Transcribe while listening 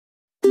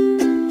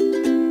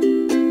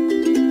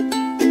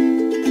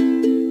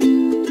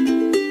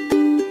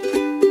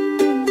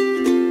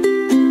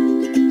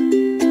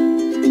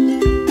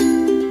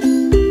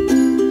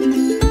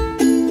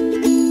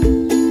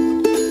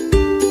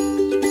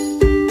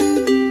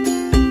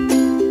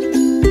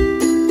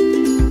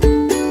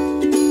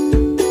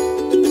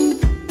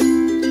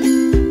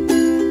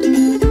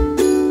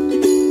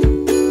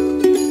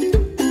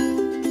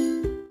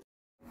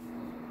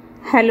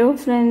Hello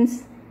friends,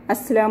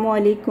 അസ്സലാമു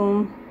അലൈക്കും.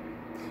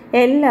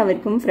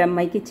 എല്ലാവർക്കും ഫ്രം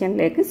മൈ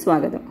കിച്ചണിലേക്ക്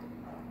സ്വാഗതം.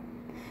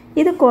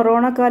 ഇത്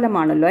കൊറോണ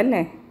കാലമാണല്ലോ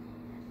അല്ലേ?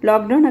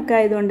 ലോക്ക്ഡൗൺ ഒക്കെ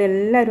ആയതുകൊണ്ട്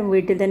എല്ലാവരും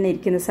വീട്ടിൽ തന്നെ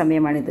ഇരിക്കുന്ന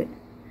സമയമാണിത്.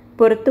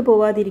 പുറത്തു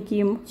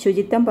പോവാതിരിക്കുകയും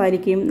ശുചിത്വം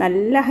പാലിക്കുകയും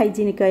നല്ല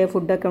ഹൈജീനിക്കായ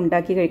ഫുഡൊക്കെ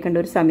ഉണ്ടാക്കി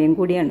കഴിക്കേണ്ട ഒരു സമയം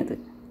കൂടിയാണിത്.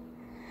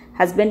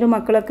 ഹസ്ബൻഡും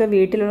മക്കളൊക്കെ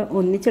വീട്ടിൽ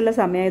ഒന്നിച്ചുള്ള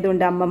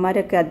സമയമായതുകൊണ്ട്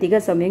അമ്മമാരൊക്കെ അധിക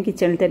സമയം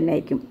കിച്ചണിൽ തന്നെ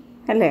ആയിരിക്കും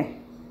അല്ലേ?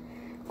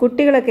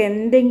 കുട്ടികളൊക്കെ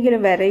എന്തെങ്കിലും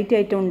വെറൈറ്റി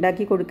ഐറ്റം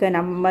ഉണ്ടാക്കി കൊടുക്കാൻ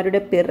അമ്മമാരുടെ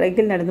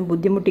പിറകിൽ നടന്ന്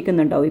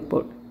ബുദ്ധിമുട്ടിക്കുന്നുണ്ടാവും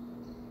ഇപ്പോൾ.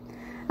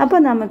 അപ്പോൾ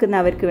നമുക്കിന്ന്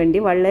അവർക്ക് വേണ്ടി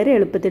വളരെ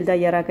എളുപ്പത്തിൽ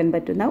തയ്യാറാക്കാൻ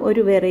പറ്റുന്ന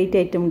ഒരു വെറൈറ്റി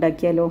ഐറ്റം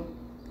ഉണ്ടാക്കിയാലോ?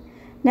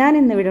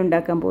 ഞാനിന്നിവിടെ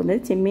ഉണ്ടാക്കാൻ പോകുന്നത്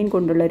ചെമ്മീൻ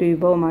കൊണ്ടുള്ള ഒരു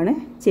വിഭവമാണ്.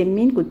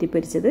 ചെമ്മീൻ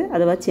കുത്തിപ്പൊരിച്ചത്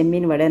അഥവാ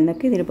ചെമ്മീൻ വട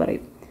എന്നൊക്കെ ഇതിന്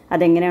പറയും.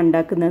 അതെങ്ങനെയാണ്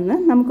ഉണ്ടാക്കുന്നതെന്ന്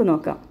നമുക്ക്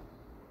നോക്കാം.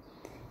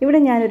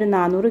 ഇവിടെ ഞാനൊരു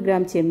 400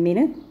 ഗ്രാം ചെമ്മീൻ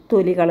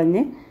തൊലി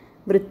കളഞ്ഞ്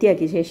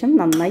വൃത്തിയാക്കിയ ശേഷം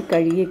നന്നായി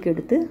കഴുകിയൊക്കെ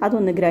എടുത്ത്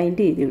അതൊന്ന്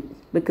ഗ്രൈൻഡ് ചെയ്ത്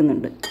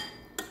വെക്കുന്നുണ്ട്.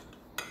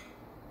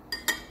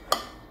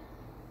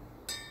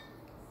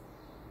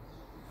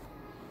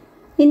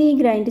 ഇനി ഈ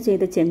ഗ്രൈൻഡ്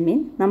ചെയ്ത ചെമ്മീൻ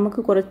നമുക്ക്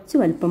കുറച്ച്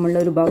വലിപ്പമുള്ള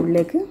ഒരു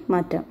ബൗളിലേക്ക്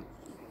മാറ്റാം.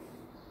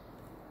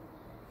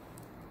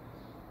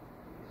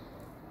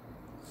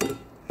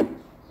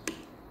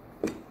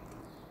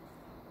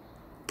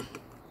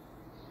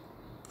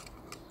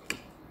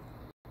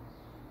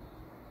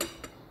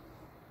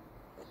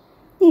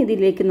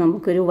 ഇതിലേക്ക്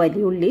നമുക്കൊരു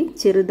വലിയ ഉള്ളി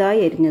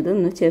ചെറുതായി അരിഞ്ഞത്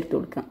ഒന്ന് ചേർത്ത്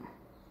കൊടുക്കാം.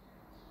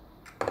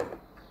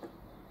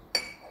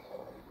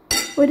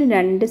 ഒരു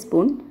 2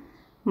 സ്പൂൺ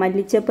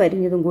മല്ലിച്ചപ്പ്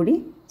അരിഞ്ഞതും കൂടി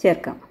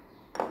ചേർക്കാം.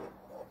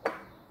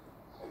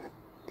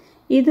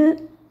 ഇത്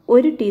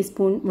 1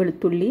 ടീസ്പൂൺ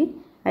വെളുത്തുള്ളി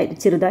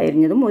ചെറുതായി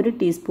അരിഞ്ഞതും 1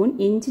 ടീസ്പൂൺ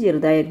ഇഞ്ചി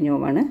ചെറുതായി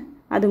അരിഞ്ഞതുമാണ്.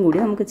 അതും കൂടി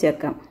നമുക്ക്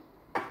ചേർക്കാം.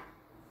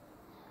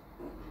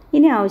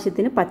 ഇനി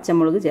ആവശ്യത്തിന്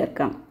പച്ചമുളക്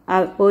ചേർക്കാം.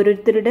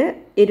 ഓരോരുത്തരുടെ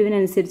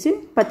എരിവിനനുസരിച്ച്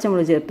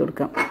പച്ചമുളക് ചേർത്ത്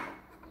കൊടുക്കാം.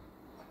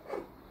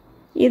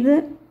 ഇത്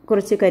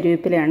കുറച്ച്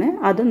കരിവേപ്പിലയാണ്.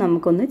 അതും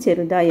നമുക്കൊന്ന്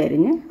ചെറുതായി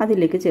അരിഞ്ഞ്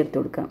അതിലേക്ക് ചേർത്ത്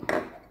കൊടുക്കാം.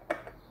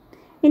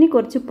 ഇനി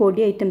കുറച്ച്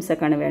പൊടി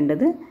ഐറ്റംസൊക്കെയാണ്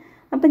വേണ്ടത്.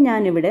 അപ്പം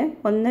ഞാനിവിടെ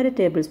 1.5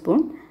 ടേബിൾ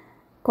സ്പൂൺ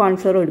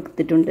കോൺഫ്ലവർ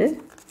എടുത്തിട്ടുണ്ട്.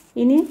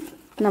 ഇനി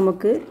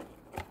നമുക്ക്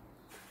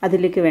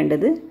അതിലേക്ക്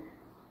വേണ്ടത്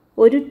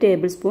 1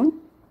 ടേബിൾ സ്പൂൺ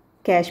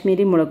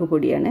കാശ്മീരി മുളക്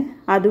പൊടിയാണ്.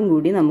 അതും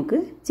കൂടി നമുക്ക്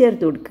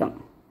ചേർത്ത് കൊടുക്കാം.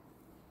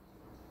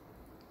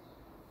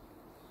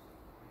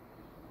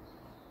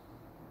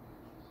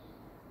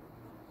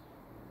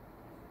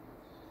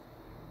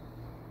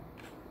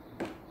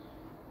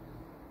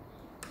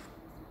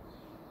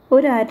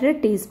 ഒരു 1/2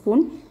 ടീസ്പൂൺ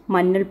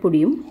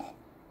മഞ്ഞൾപ്പൊടിയും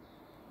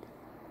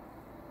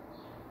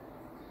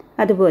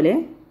അതുപോലെ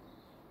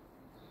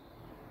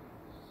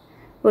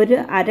ഒരു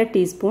 1/2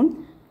 ടീസ്പൂൺ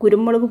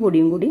കുരുമുളക്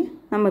പൊടിയും കൂടി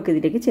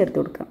നമുക്കിതിലേക്ക് ചേർത്ത്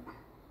കൊടുക്കാം.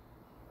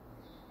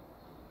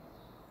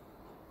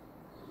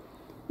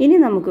 ഇനി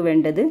നമുക്ക്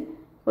വേണ്ടത്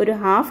ഒരു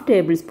 1/2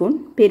 ടേബിൾ സ്പൂൺ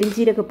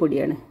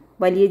പെരിഞ്ജീരകപ്പൊടിയാണ്,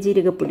 വലിയ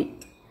ജീരകപ്പൊടി.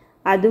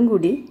 അതും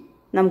കൂടി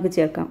നമുക്ക്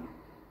ചേർക്കാം.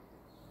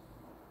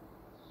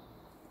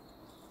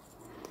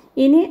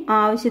 ഇനി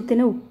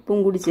ആവശ്യത്തിന് ഉപ്പും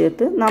കൂടി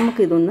ചേർത്ത്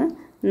നമുക്കിതൊന്ന്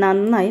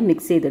നന്നായി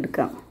മിക്സ്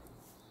ചെയ്തെടുക്കാം.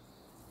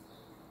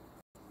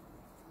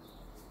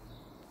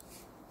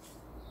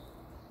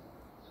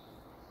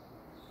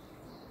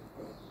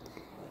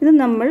 ഇത്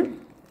നമ്മൾ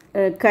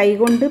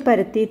കൈകൊണ്ട്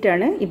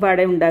പരത്തിയിട്ടാണ് ഈ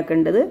വട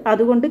ഉണ്ടാക്കേണ്ടത്.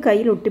 അതുകൊണ്ട്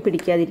കയ്യിൽ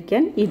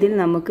ഒട്ടിപ്പിടിക്കാതിരിക്കാൻ ഇതിൽ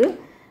നമുക്ക്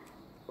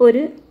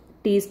 1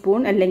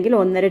 ടീസ്പൂൺ അല്ലെങ്കിൽ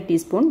 1.5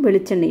 ടീസ്പൂൺ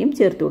വെളിച്ചെണ്ണയും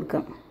ചേർത്ത്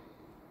കൊടുക്കാം.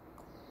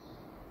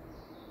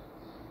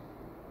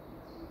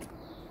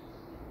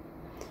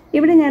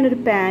 ഇവിടെ ഞാനൊരു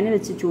പാന്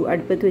വെച്ച്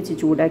അടുപ്പത്ത് വെച്ച്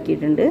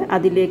ചൂടാക്കിയിട്ടുണ്ട്.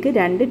 അതിലേക്ക്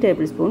 2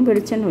 ടേബിൾ സ്പൂൺ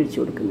വെളിച്ചെണ്ണ ഒഴിച്ചു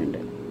കൊടുക്കുന്നുണ്ട്.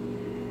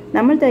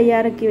 നമ്മൾ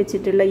തയ്യാറാക്കി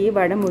വെച്ചിട്ടുള്ള ഈ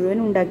വട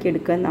മുഴുവൻ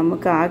ഉണ്ടാക്കിയെടുക്കാൻ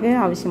നമുക്ക് ആകെ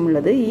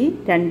ആവശ്യമുള്ളത് ഈ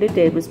 2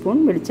 ടേബിൾ സ്പൂൺ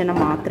വെളിച്ചെണ്ണ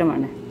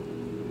മാത്രമാണ്.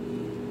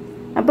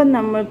 അപ്പം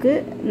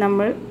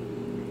നമ്മൾ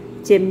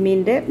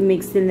ചെമ്മീൻ്റെ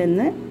മിക്സിൽ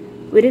നിന്ന്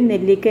ഒരു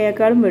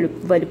നെല്ലിക്കയേക്കാളും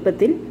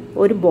വലുപ്പത്തിൽ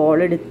ഒരു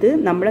ബോളെടുത്ത്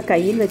നമ്മുടെ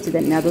കയ്യിൽ വെച്ച്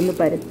തന്നെ അതൊന്ന്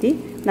പരത്തി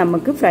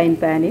നമുക്ക് ഫ്രൈ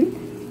പാനിൽ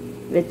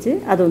വെച്ച്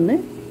അതൊന്ന്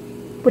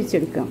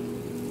പൊരിച്ചെടുക്കാം.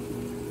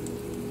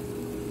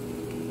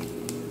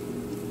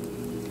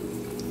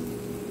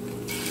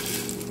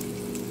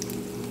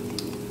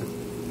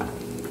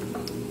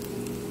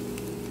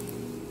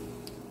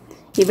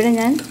 ഇവിടെ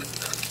ഞാൻ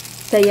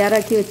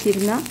തയ്യാറാക്കി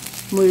വെച്ചിരുന്ന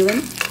മുഴുവൻ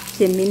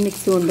ചെമ്മീൻ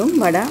മിക്സ് കൊണ്ടും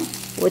വട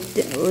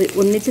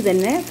ഒന്നിച്ച്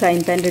തന്നെ ഫ്രൈ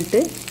പാനിലിട്ട്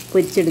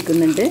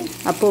പൊരിച്ചെടുക്കുന്നുണ്ട്.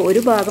 അപ്പോൾ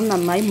ഒരു ഭാഗം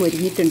നന്നായി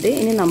മൊരിഞ്ഞിട്ടുണ്ട്.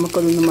 ഇനി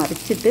നമുക്കതൊന്ന്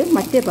മറിച്ചിട്ട്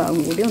മറ്റേ ഭാഗം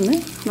കൂടി ഒന്ന്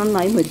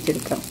നന്നായി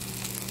മൊരിച്ചെടുക്കാം.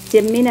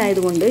 ചെമ്മീൻ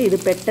ആയതുകൊണ്ട് ഇത്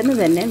പെട്ടെന്ന്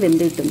തന്നെ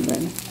വെന്ത്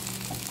കിട്ടുന്നതാണ്.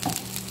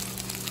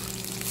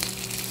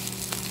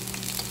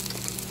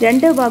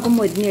 2 ഭാഗം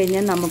മൊരിഞ്ഞു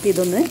കഴിഞ്ഞാൽ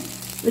നമുക്കിതൊന്ന്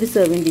ഒരു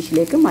സെർവിങ്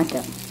ഡിഷിലേക്ക്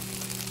മാറ്റാം.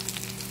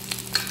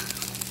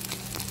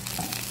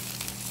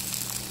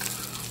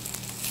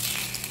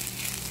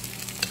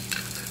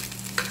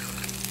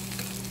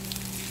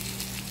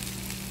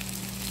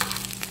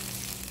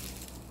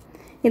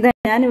 ഇതാ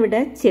ഞാനിവിടെ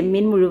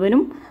ചെമ്മീൻ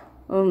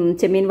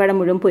വട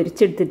മുഴുവൻ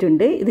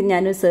പൊരിച്ചെടുത്തിട്ടുണ്ട്. ഇത്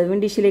ഞാനൊരു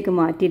സെർവിങ് ഡിഷിലേക്ക്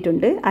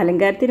മാറ്റിയിട്ടുണ്ട്.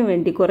 അലങ്കാരത്തിന്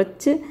വേണ്ടി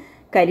കുറച്ച്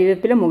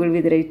കരിവേപ്പില മുകൾ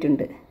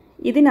വിതറിയിട്ടുണ്ട്.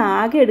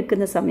 ഇതിനാകെ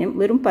എടുക്കുന്ന സമയം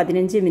വെറും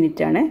 15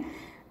 മിനിറ്റാണ്.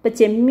 അപ്പോൾ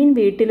ചെമ്മീൻ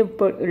വീട്ടിൽ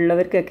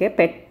ഉള്ളവർക്കൊക്കെ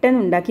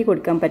പെട്ടെന്ന് ഉണ്ടാക്കി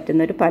കൊടുക്കാൻ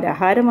പറ്റുന്ന ഒരു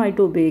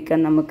പലഹാരമായിട്ട്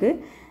ഉപയോഗിക്കാൻ നമുക്ക്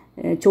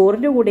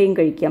ചോറിൻ്റെ കൂടെയും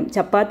കഴിക്കാം,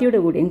 ചപ്പാത്തിയുടെ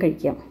കൂടെയും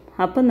കഴിക്കാം.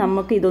 അപ്പം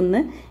നമുക്ക് ഇതൊന്ന്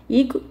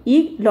ഈ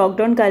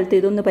ലോക്ക്ഡൗൺ കാലത്ത്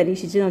ഇതൊന്ന്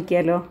പരീക്ഷിച്ച്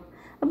നോക്കിയാലോ?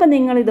 അപ്പം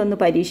നിങ്ങളിതൊന്ന്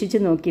പരീക്ഷിച്ച്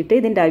നോക്കിയിട്ട്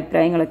ഇതിൻ്റെ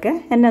അഭിപ്രായങ്ങളൊക്കെ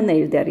എന്നെ ഒന്ന്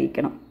എഴുതി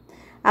അറിയിക്കണം.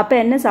 അപ്പോൾ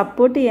എന്നെ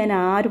സപ്പോർട്ട് ചെയ്യാൻ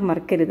ആരും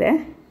മറക്കരുതേ.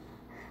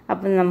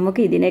 അപ്പം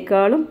നമുക്ക്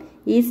ഇതിനേക്കാളും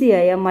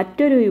ഈസിയായ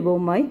മറ്റൊരു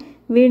വിഭവവുമായി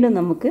വീണ്ടും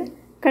നമുക്ക്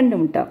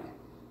കണ്ടുമുട്ടാം.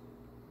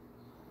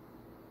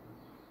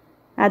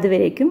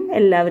 അതുവരേക്കും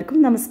എല്ലാവർക്കും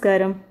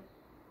നമസ്കാരം.